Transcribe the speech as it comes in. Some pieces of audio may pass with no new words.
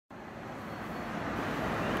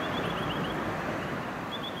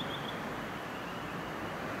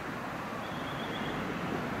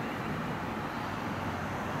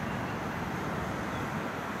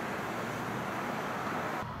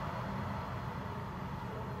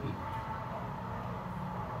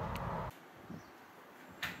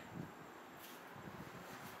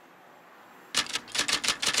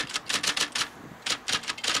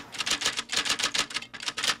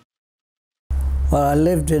Well, I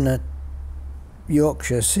lived in a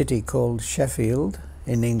Yorkshire city called Sheffield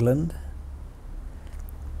in England,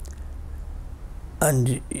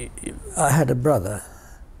 and I had a brother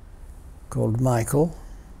called Michael,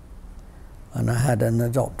 and I had an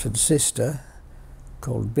adopted sister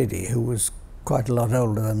called Biddy, who was quite a lot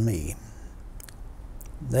older than me.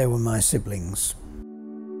 They were my siblings.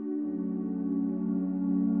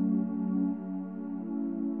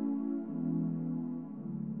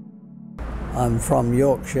 I'm from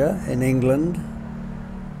Yorkshire in England,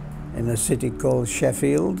 in a city called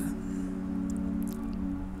Sheffield,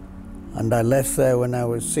 and I left there when I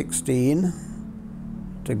was 16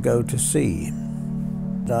 to go to sea.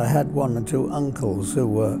 I had one or two uncles who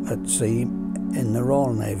were at sea in the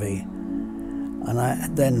Royal Navy, and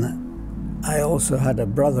I also had a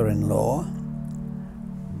brother-in-law,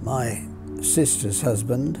 my sister's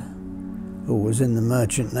husband, who was in the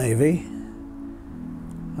Merchant Navy,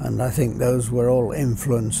 and I think those were all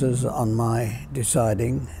influences on my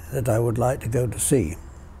deciding that I would like to go to sea.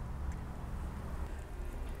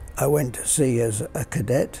 I went to sea as a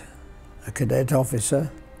cadet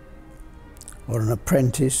officer, or an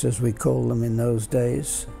apprentice as we called them in those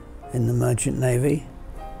days, in the Merchant Navy.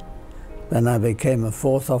 Then I became a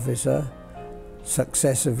fourth officer,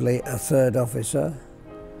 successively a third officer,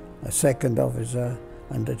 a second officer,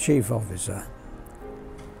 and a chief officer.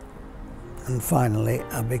 And finally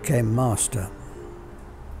I became master,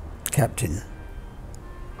 captain.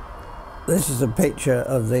 This is a picture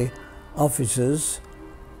of the officers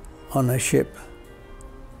on a ship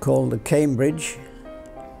called the Cambridge,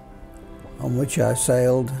 on which I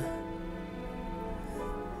sailed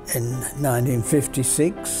in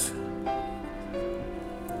 1956.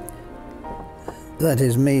 That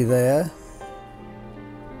is me there,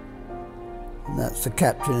 and that's the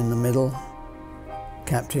captain in the middle,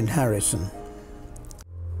 Captain Harrison.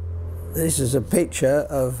 This is a picture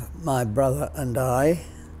of my brother and I,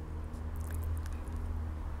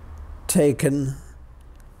 taken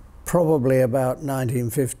probably about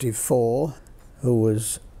 1954, who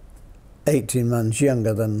was 18 months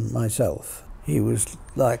younger than myself. He was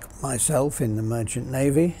like myself in the Merchant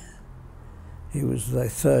Navy. He was the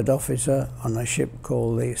third officer on a ship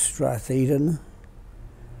called the Stratheden,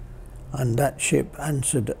 and that ship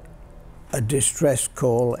answered a distress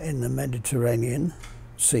call in the Mediterranean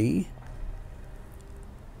Sea,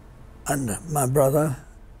 and my brother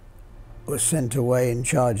was sent away in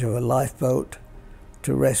charge of a lifeboat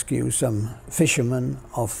to rescue some fishermen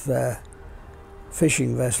off their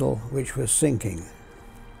fishing vessel which was sinking.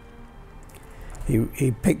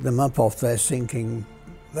 He picked them up off their sinking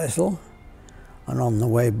vessel, and on the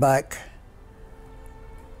way back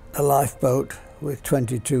the lifeboat with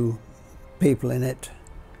 22 people in it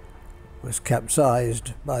was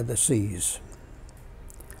capsized by the seas,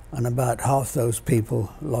 and about half those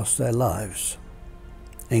people lost their lives,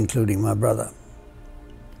 including my brother.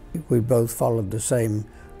 We both followed the same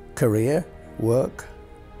career, work,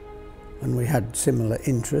 and we had similar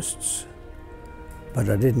interests, but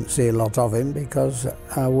I didn't see a lot of him because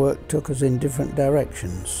our work took us in different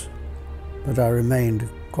directions, but I remained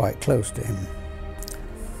quite close to him.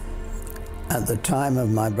 At the time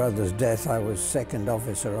of my brother's death, I was second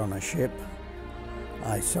officer on a ship.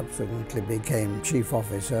 I subsequently became chief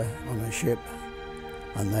officer on a ship,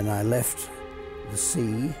 and then I left the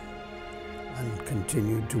sea and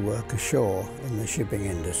continued to work ashore in the shipping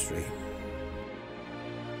industry.